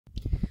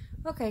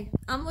Okay,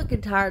 I'm looking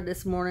tired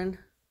this morning.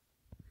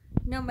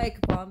 No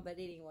makeup on, but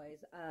anyways,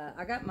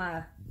 I got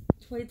my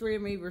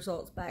 23andMe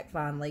results back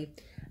finally.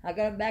 I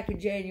got them back in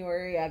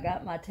January. I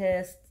got my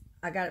test.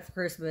 I got it for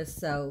Christmas,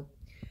 so,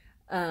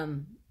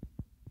 and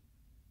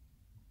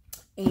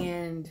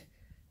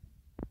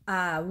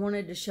I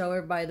wanted to show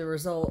everybody the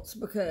results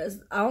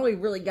because I only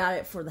really got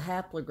it for the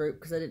haplogroup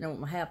because I didn't know what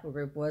my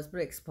haplogroup was, but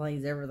it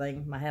explains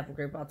everything. My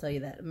haplogroup, I'll tell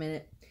you that in a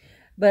minute.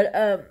 But,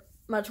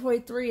 my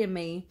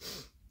 23andMe,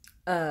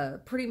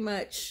 pretty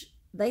much,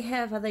 they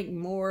have, I think,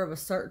 more of a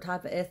certain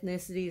type of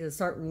ethnicity than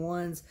certain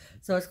ones.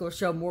 So it's going to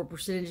show more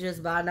percentages,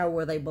 but I know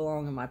where they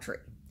belong in my tree.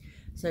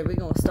 So we're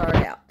going to start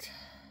out.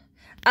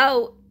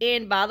 Oh,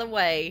 and by the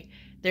way,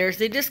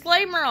 there's a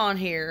disclaimer on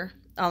here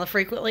on the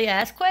frequently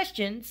asked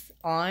questions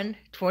on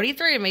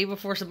 23andMe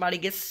before somebody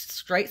gets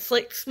straight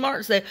slick smart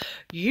and say,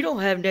 you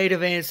don't have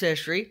native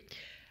ancestry.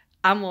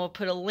 I'm going to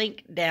put a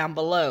link down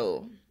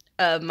below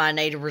of my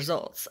native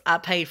results. I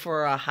paid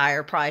for a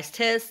higher price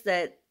test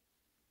that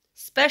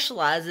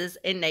specializes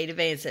in native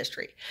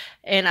ancestry,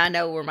 and I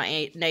know where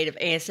my native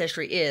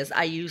ancestry is.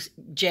 I use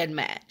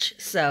GEDmatch.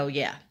 So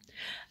yeah,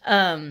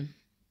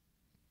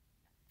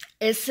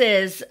 it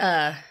says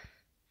a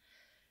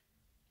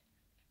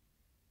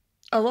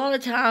lot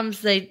of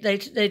times they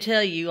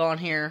tell you on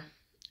here,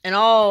 and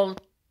all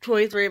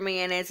 23andMe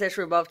and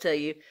Ancestry above tell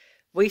you,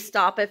 we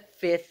stop at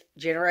 5th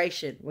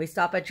generation. We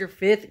stop at your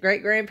 5th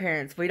great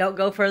grandparents. We don't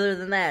go further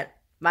than that.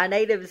 My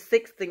native is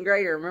 6th and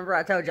greater. Remember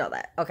I told y'all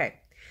that. Okay.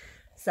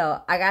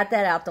 So, I got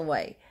that out the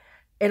way.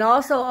 And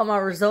also, on my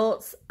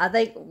results, I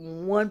think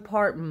one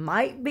part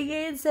might be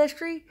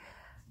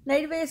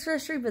native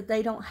ancestry, but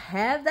they don't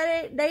have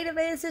that native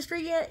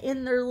ancestry yet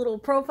in their little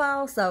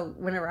profile. So,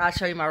 whenever I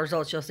show you my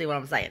results, you'll see what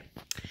I'm saying.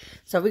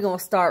 So, we're going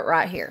to start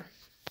right here.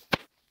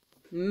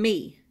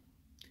 Me.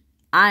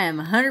 I am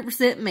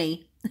 100%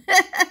 me.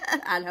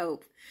 I'd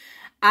hope.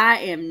 I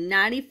am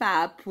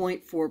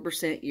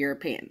 95.4%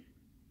 European.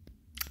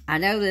 I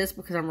know this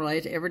because I'm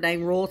related to every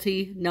dang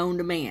royalty known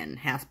to man.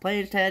 House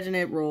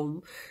Plantagenet,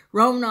 Royal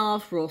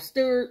Romanovs, Royal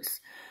Stuarts,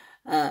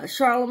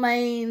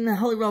 Charlemagne, the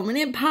Holy Roman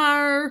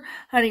Empire.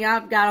 Honey,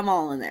 I've got them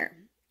all in there.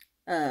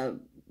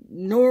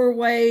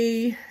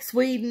 Norway,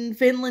 Sweden,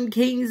 Finland,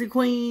 kings and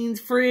queens,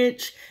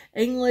 French,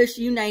 English,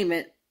 you name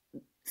it.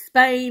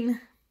 Spain,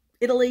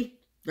 Italy,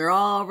 they're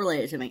all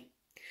related to me.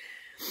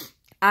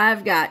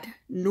 I've got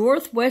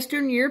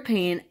Northwestern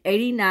European,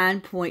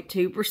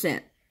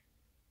 89.2%.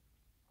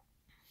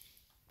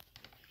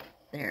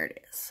 There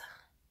it is.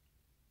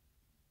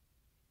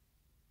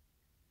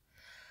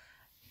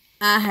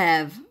 I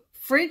have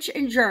French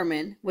and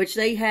German, which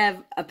they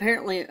have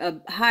apparently a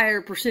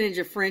higher percentage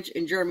of French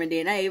and German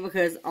DNA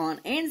because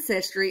on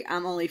Ancestry,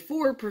 I'm only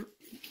 7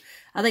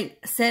 or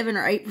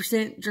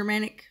 8%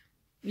 Germanic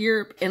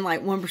Europe and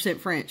like 1%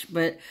 French,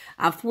 but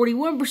I'm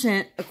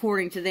 41%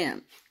 according to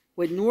them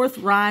with North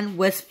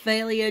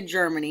Rhine-Westphalia,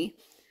 Germany.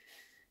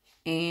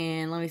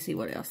 And let me see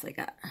what else they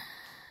got.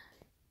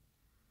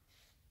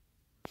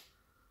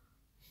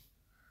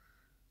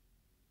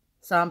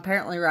 So I'm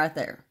apparently right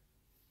there.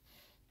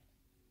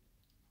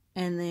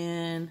 And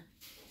then,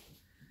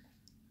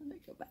 let me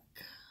go back.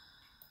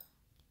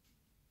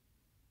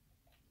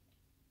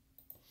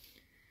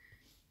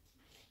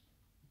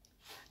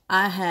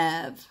 I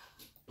have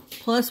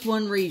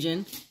 +1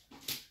 region.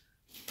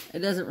 It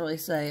doesn't really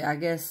say. I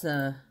guess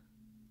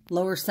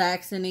Lower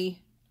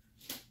Saxony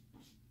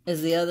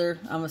is the other,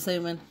 I'm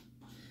assuming.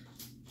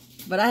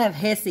 But I have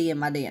Hesse in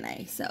my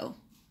DNA, so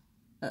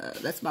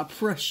that's my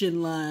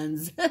Prussian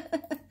lines.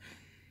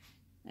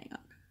 Hang on.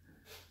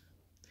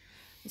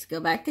 Let's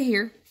go back to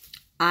here.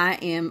 I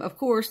am, of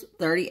course,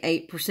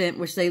 38%,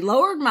 which they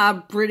lowered my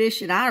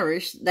British and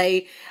Irish.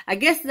 I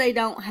guess they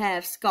don't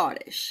have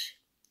Scottish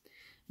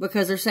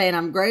because they're saying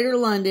I'm Greater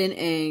London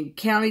and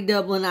County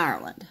Dublin,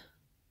 Ireland.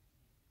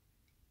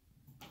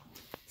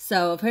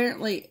 So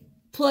apparently,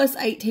 plus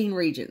 18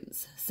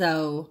 regions.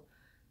 So,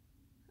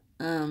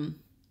 I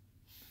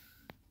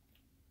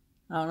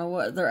don't know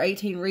what their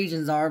 18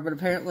 regions are, but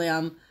apparently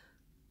I'm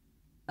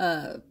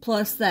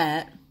plus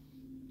that.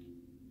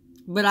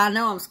 But I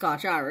know I'm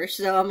Scotch-Irish,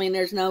 so I mean,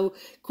 there's no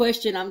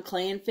question I'm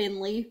Clan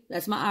Finlay.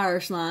 That's my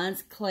Irish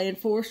lines. Clan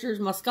Forster's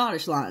my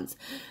Scottish lines.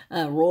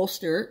 Royal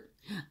Stuart.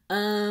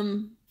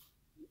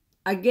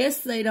 I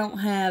guess they don't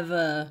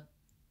have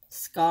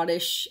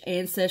Scottish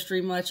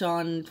ancestry much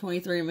on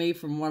 23andMe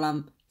from what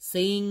I'm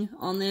seeing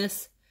on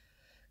this.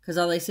 Because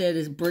all they said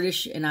is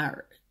British and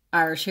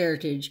Irish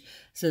heritage. It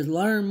says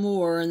learn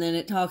more, and then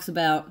it talks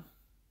about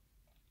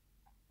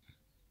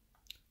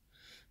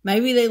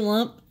maybe they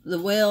lump the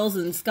Wales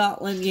and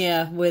Scotland,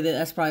 yeah, with it.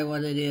 That's probably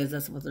what it is.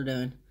 That's what they're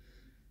doing.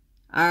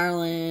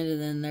 Ireland,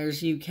 and then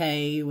there's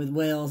UK with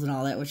Wales and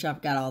all that, which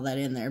I've got all that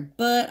in there.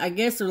 But I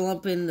guess they're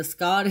lumping the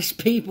Scottish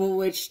people,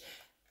 which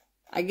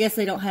I guess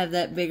they don't have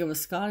that big of a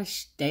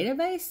Scottish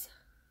database.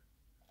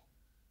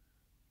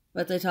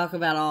 But they talk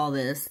about all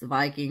this, the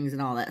Vikings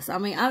and all that. So, I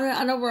mean,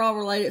 I know we're all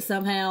related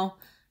somehow,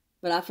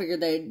 but I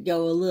figured they'd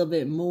go a little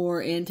bit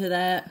more into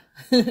that.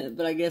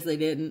 But I guess they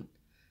didn't.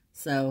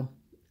 So,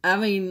 I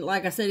mean,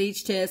 like I said,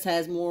 each test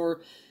has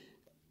more.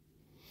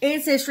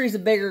 Ancestry is a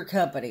bigger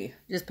company.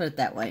 Just put it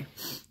that way.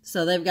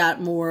 So they've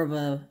got more of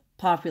a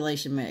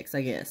population mix,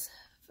 I guess.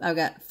 I've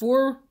got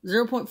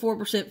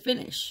 0.4%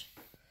 Finnish.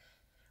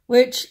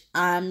 Which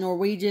I'm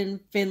Norwegian,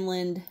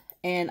 Finland,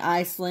 and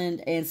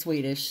Iceland, and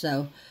Swedish.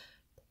 So,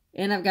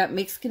 and I've got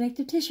mixed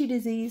connective tissue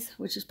disease,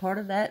 which is part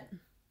of that.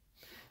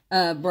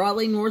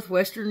 Broadly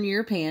Northwestern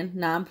European,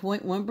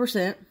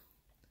 9.1%.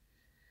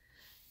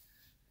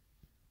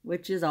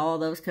 Which is all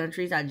those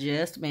countries I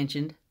just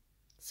mentioned.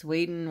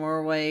 Sweden,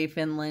 Norway,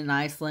 Finland,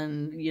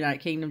 Iceland, United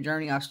Kingdom,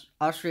 Germany,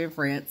 Austria, and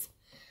France.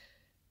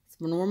 It's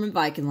my Norman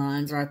Viking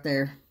lines right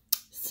there.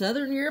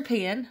 Southern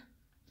European,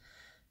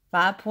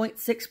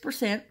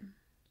 5.6%,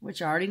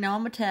 which I already know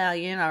I'm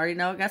Italian. I already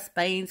know I got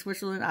Spain,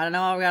 Switzerland. I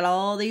know I've got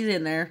all these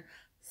in there.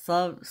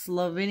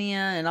 Slovenia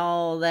and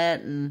all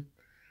that, and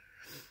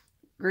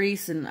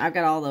Greece, and I've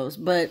got all those.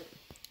 But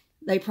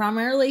they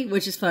primarily,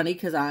 which is funny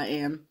because I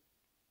am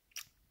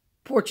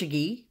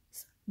Portuguese,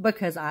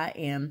 because I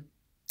am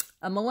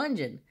a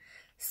melungeon.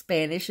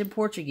 Spanish and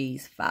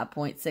Portuguese,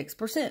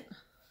 5.6%.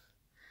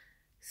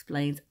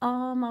 Explains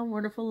all my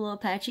wonderful little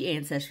Apache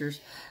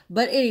ancestors.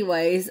 But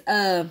anyways,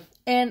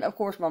 and of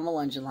course my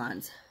melungeon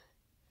lines.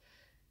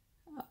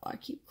 Oh, I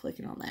keep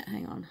clicking on that.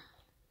 Hang on.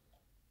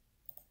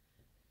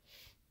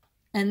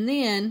 And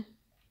then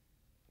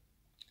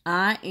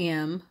I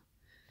am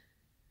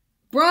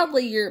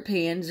broadly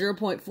European,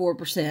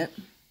 0.4%,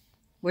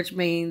 which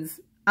means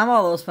I'm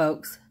all those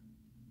folks.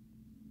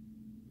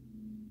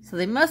 So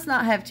they must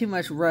not have too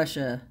much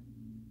Russia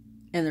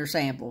in their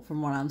sample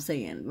from what I'm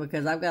seeing,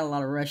 because I've got a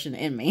lot of Russian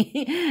in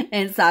me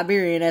and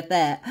Siberian at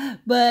that.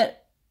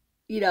 But,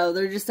 you know,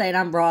 they're just saying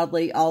I'm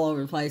broadly all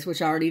over the place,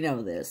 which I already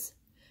know this.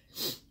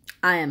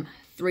 I am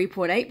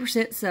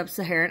 3.8%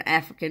 Sub-Saharan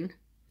African,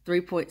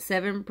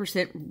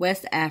 3.7%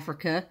 West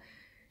Africa,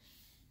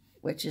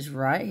 which is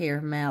right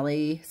here,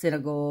 Mali,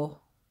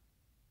 Senegal,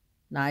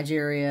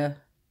 Nigeria,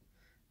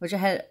 which I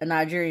had a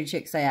Nigerian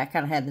chick say I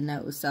kind of had the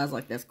nose, so I was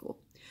like, that's cool.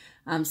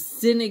 I'm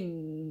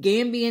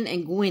Senegambian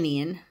and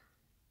Guinean,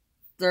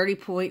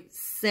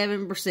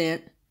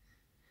 30.7%.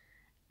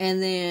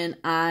 And then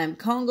I'm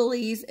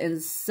Congolese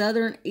and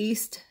Southern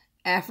East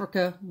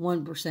Africa,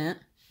 1%.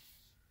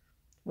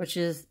 Which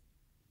is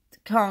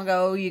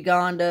Congo,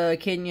 Uganda,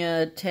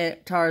 Kenya,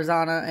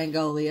 Tanzania,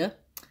 Angola.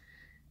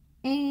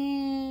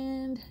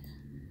 And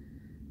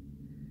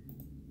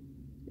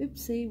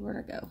oopsie, where'd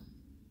I go?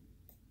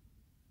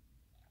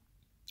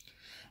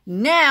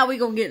 Now we're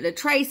going to get into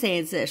trace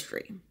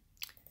ancestry,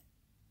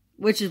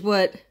 which is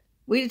what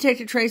we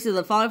detected traces of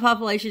the following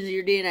populations of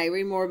your DNA.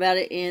 Read more about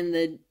it in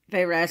the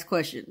favorite asked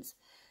questions.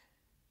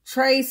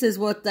 Trace is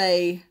what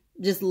they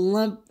just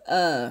lump.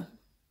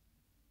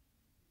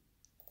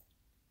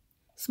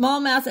 Small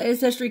amounts of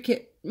ancestry can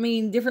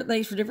mean different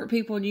things for different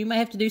people, and you may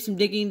have to do some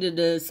digging to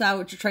decide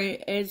what your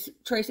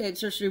trace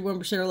ancestry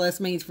 1% or less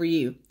means for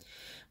you.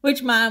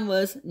 Which mine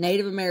was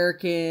Native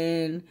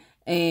American,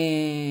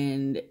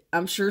 and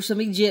I'm sure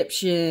some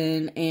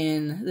Egyptian,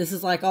 and this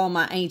is like all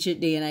my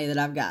ancient DNA that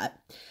I've got,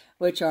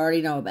 which I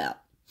already know about.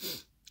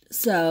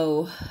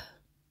 So,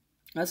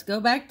 let's go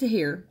back to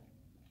here.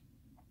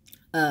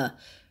 The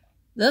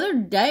other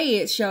day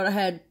it showed I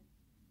had,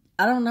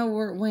 I don't know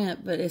where it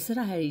went, but it said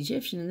I had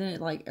Egyptian, and then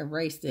it like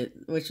erased it,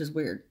 which is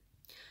weird.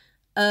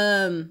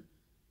 Oh,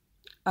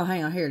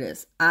 hang on, here it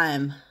is.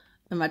 I'm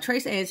in my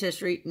trace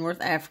ancestry,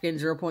 North African,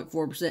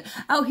 0.4%.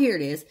 Oh, here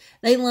it is.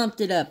 They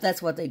lumped it up.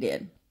 That's what they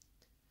did.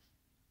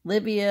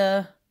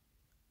 Libya,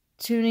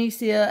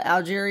 Tunisia,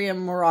 Algeria,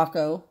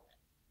 Morocco,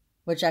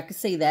 which I could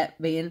see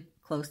that being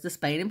close to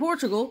Spain and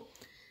Portugal.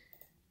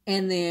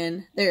 And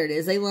then, there it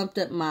is. They lumped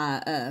up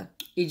my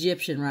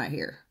Egyptian right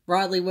here.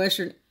 Broadly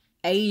Western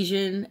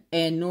Asian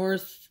and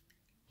North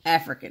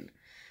African,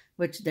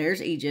 which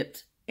there's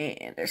Egypt.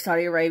 And there's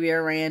Saudi Arabia,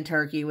 Iran,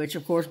 Turkey, which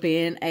of course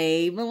being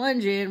a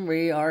melungeon,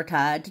 we are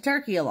tied to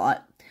Turkey a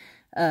lot.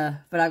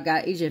 But I've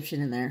got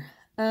Egyptian in there.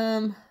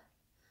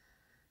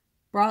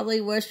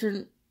 Broadly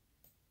Western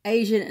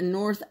Asian and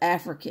North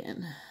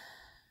African.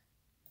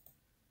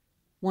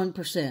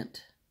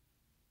 1%.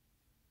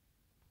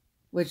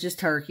 Which is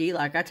Turkey,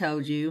 like I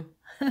told you.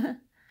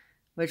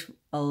 Which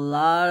a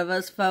lot of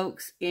us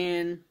folks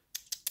in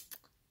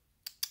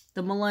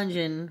the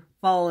melungeon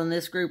fall in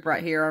this group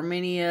right here.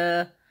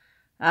 Armenia.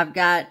 I've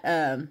got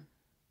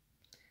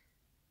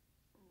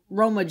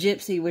Roma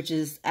Gypsy, which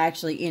is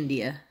actually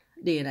India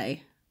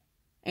DNA.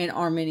 And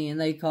Armenian,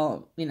 they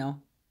call, you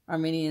know,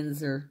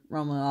 Armenians or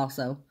Roma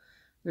also.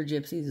 They're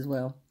gypsies as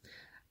well.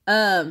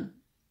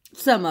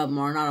 Some of them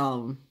are, not all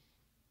of them.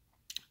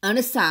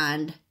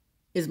 Unassigned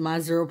is my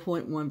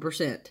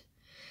 0.1%.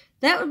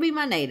 That would be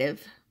my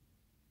native.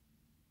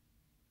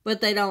 But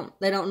they don't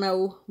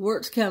know where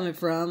it's coming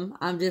from.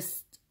 I'm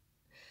just,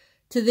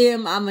 to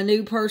them, I'm a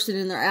new person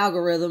in their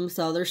algorithm,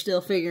 so they're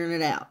still figuring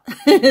it out.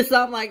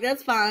 So I'm like,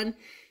 that's fine.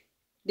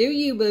 Do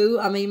you, boo?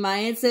 I mean, my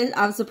ancestry,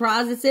 I'm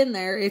surprised it's in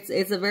there. It's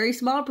a very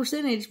small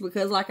percentage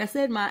because, like I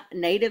said, my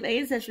native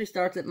ancestry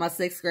starts at my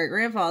 6th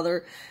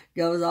great-grandfather,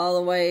 goes all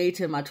the way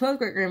to my 12th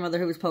great-grandmother,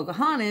 who was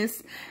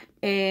Pocahontas,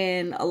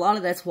 and a lot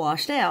of that's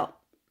washed out.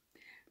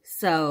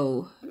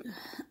 So,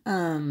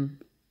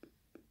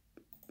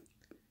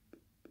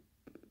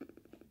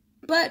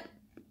 but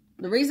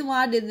the reason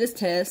why I did this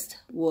test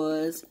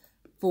was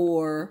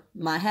for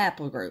my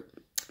haplogroup,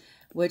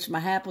 which my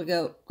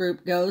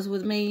haplogroup goes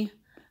with me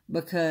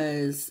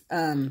because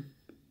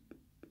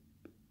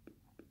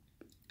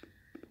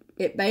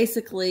it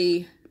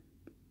basically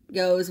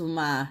goes with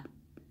my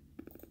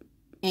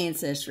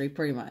ancestry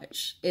pretty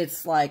much.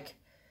 It's like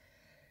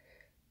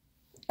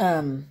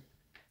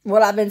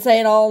what I've been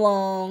saying all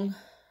along.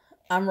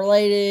 I'm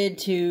related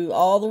to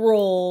all the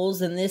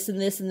rules and this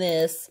and this and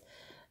this.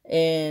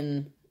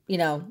 And, you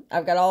know,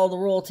 I've got all the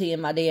royalty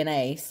in my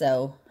DNA.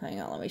 So, hang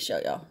on, let me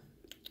show y'all.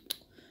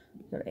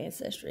 Go to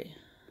Ancestry.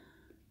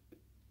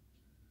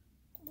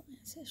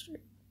 Ancestry.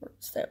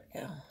 There we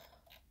go.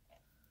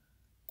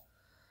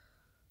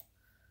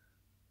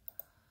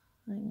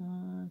 Hang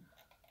on.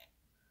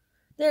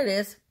 There it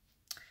is.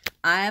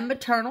 I am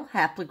maternal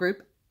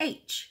haplogroup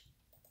H.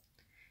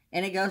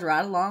 And it goes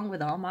right along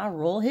with all my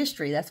royal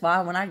history. That's why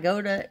when I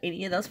go to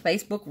any of those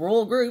Facebook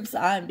royal groups,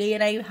 I'm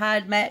DNA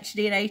Hide match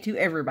DNA to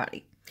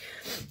everybody.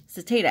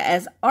 So Tina,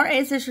 as our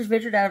ancestors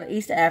ventured out of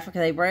East Africa,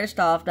 they branched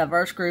off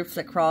diverse groups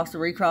that crossed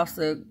and recrossed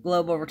the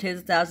globe over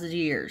tens of thousands of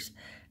years.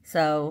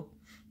 So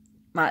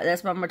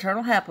that's my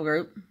maternal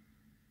haplogroup.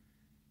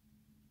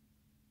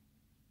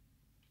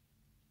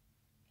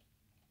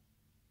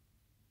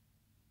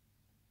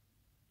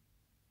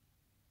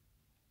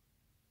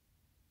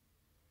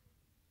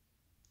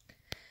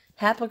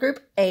 Haplogroup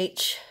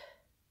H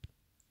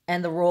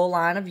and the royal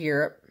line of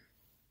Europe,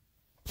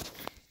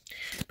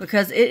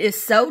 because it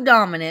is so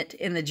dominant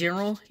in the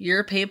general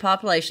European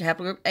population.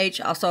 Haplogroup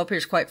H also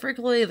appears quite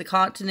frequently in the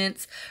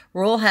continent's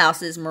royal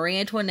houses. Marie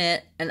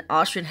Antoinette, an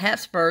Austrian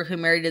Habsburg who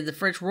married into the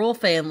French royal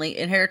family,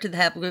 inherited the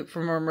haplogroup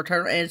from her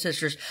maternal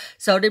ancestors.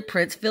 So did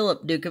Prince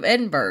Philip, Duke of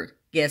Edinburgh.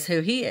 Guess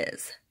who he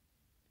is?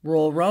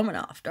 Royal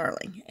Romanov,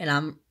 darling.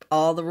 And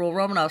all the royal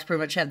Romanovs pretty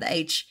much have the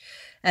H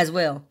as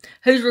well,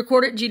 whose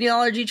recorded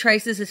genealogy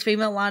traces his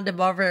female line to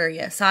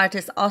Bavaria.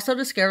 Scientists also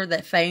discovered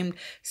that famed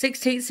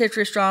 16th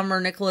century astronomer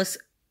Nicholas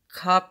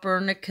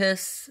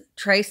Copernicus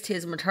traced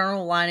his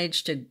maternal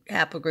lineage to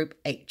haplogroup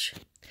H.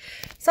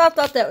 So I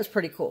thought that was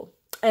pretty cool.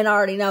 And I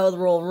already know the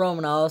royal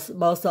Romanovs,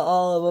 most of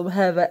all of them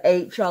have an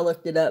H. I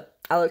looked it up.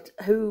 I looked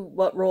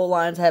what royal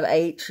lines have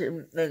H,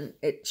 and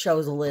it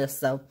shows a list.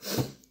 So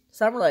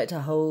I'm related to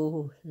a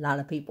whole lot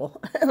of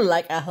people,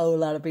 like a whole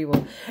lot of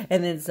people,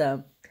 and then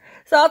some.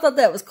 So I thought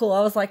that was cool.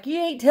 I was like, you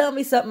ain't telling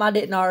me something I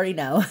didn't already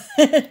know.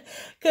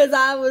 Because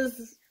I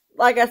was,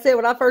 like I said,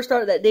 when I first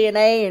started that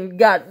DNA and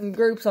got in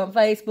groups on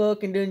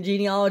Facebook and doing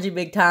genealogy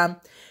big time,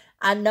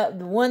 I know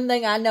the one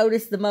thing I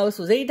noticed the most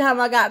was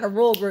anytime I got in a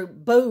royal group,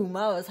 boom,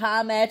 I was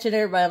high matching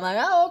everybody. I'm like,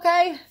 oh,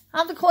 okay,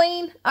 I'm the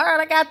queen. All right,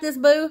 I got this,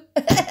 boo.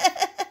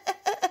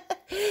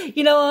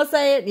 You know what I'm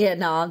saying? Yeah,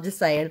 no, I'm just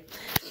saying.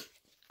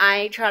 I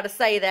ain't trying to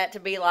say that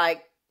to be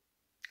like,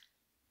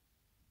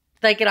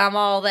 thinking I'm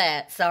all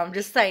that. So I'm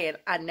just saying,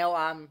 I know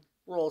I'm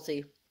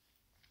royalty.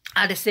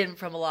 I descend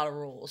from a lot of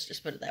rules,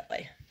 just put it that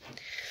way.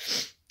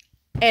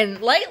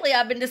 And lately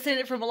I've been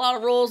descended from a lot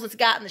of rules that's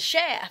gotten the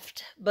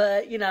shaft.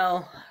 But, you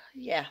know,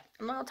 yeah.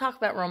 I'm not going to talk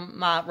about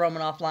my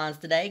Romanov lines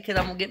today because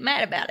I'm going to get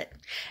mad about it.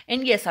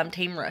 And yes, I'm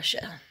Team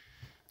Russia.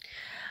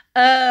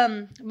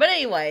 But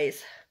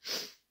anyways,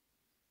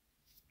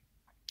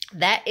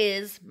 that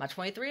is my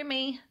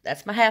 23andMe.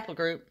 That's my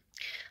haplogroup.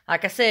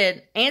 Like I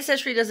said,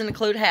 Ancestry doesn't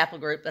include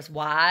haplogroup. That's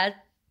why I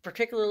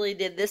particularly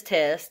did this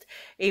test,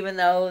 even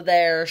though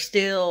they're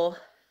still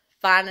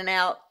finding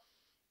out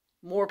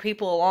more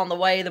people along the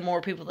way, the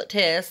more people that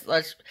test.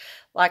 Like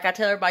I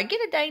tell everybody,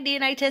 get a dang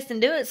DNA test and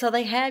do it so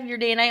they have your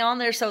DNA on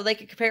there so they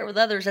can compare it with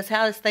others. That's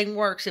how this thing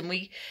works. And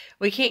we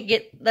can't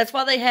get, that's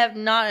why they have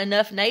not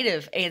enough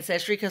native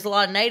ancestry, because a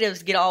lot of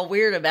natives get all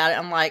weird about it.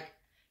 I'm like,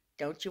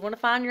 don't you want to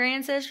find your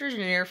ancestors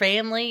and your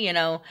family? You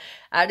know,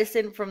 I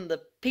descend from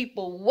the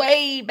people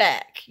way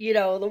back, you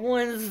know, the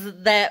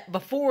ones that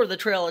before the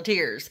Trail of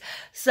Tears.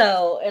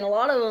 So, and a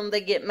lot of them, they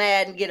get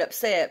mad and get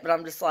upset, but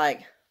I'm just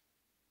like,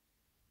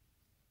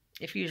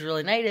 if you was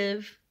really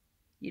native,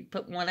 you'd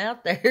put one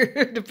out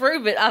there to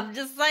prove it. I'm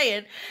just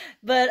saying.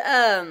 But,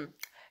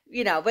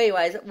 you know, but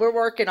anyways, we're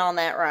working on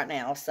that right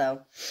now.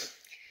 So,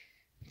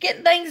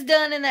 getting things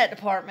done in that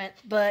department,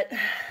 but,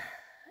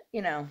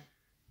 you know,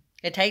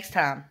 it takes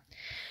time.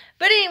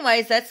 But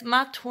anyways, that's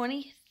my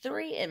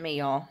 23andMe,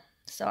 y'all.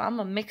 So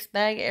I'm a mixed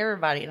bag of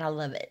everybody, and I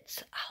love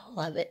it. I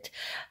love it.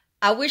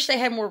 I wish they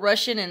had more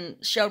Russian and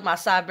showed my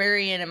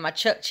Siberian and my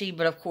Chukchi,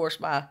 but of course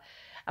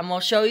I'm going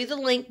to show you the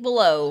link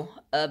below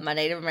of my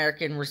Native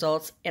American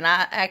results, and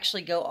I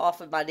actually go off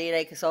of my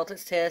DNA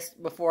consultants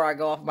test before I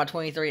go off of my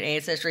 23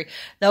 ancestry.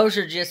 Those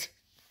are just,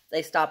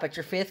 they stop at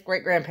your 5th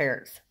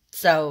great-grandparents.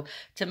 So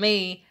to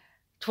me,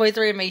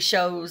 23andMe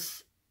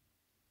shows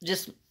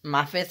just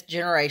my 5th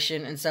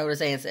generation, and so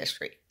does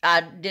Ancestry.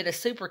 I did a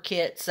super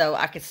kit so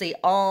I could see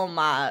all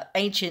my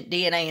ancient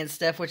DNA and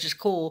stuff, which is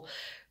cool.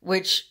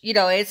 Which, you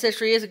know,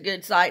 Ancestry is a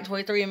good site,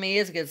 23andMe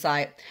is a good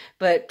site,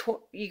 but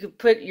you can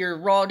put your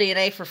raw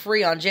DNA for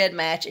free on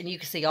GEDmatch, and you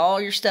can see all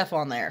your stuff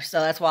on there.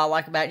 So that's what I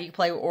like about it. You can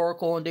play with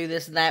Oracle and do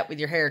this and that with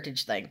your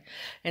heritage thing,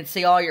 and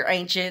see all your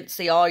ancient,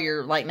 see all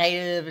your, like,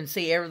 native, and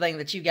see everything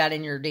that you got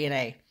in your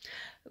DNA.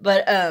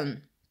 But,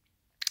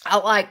 I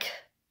like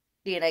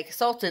DNA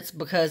Consultants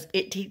because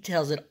it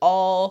tells it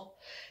all,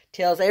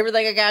 tells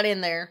everything I got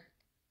in there,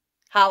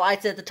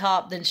 highlights at the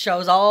top, then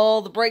shows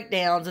all the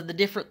breakdowns of the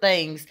different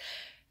things.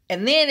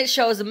 And then it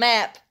shows a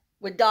map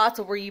with dots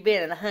of where you've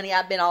been. And honey,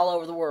 I've been all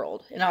over the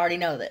world. And I already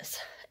know this.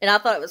 And I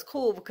thought it was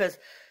cool because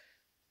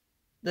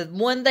the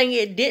one thing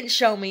it didn't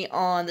show me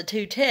on the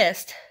 2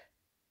 tests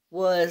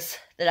was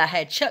that I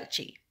had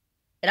Chukchi.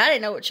 And I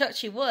didn't know what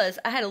Chukchi was.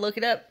 I had to look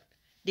it up.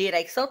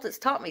 DNA Consultants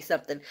taught me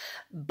something.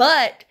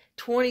 But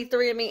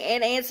 23andMe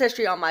and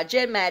Ancestry on my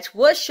GEDmatch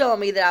was showing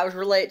me that I was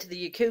related to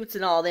the Yakuts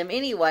and all them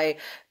anyway.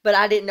 But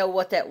I didn't know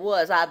what that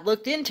was. I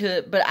looked into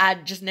it, but I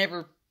just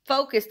never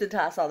focused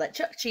until I saw that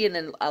Chukchi, and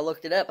then I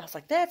looked it up. I was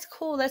like, that's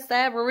cool. That's the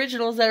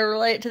Aboriginals that are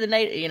related to the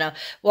native, you know.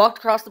 Walked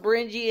across the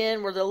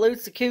Beringian, were the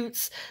Lutes, the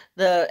Coots,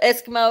 the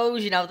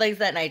Eskimos, you know, things of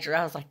that nature.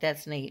 I was like,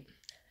 that's neat.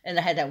 And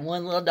I had that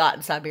one little dot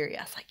in Siberia.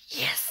 I was like,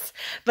 yes.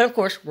 But of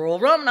course, Royal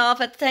Romanov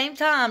at the same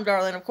time,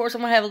 darling. Of course,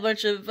 I'm going to have a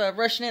bunch of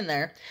Russian in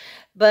there.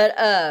 But,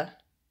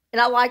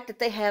 and I like that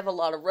they have a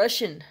lot of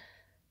Russian.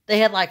 They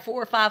had like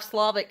 4 or 5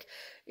 Slavic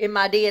in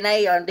my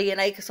DNA on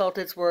DNA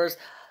Consultants, whereas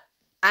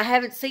I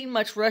haven't seen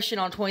much Russian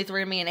on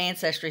 23andMe and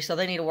Ancestry, so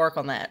they need to work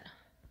on that.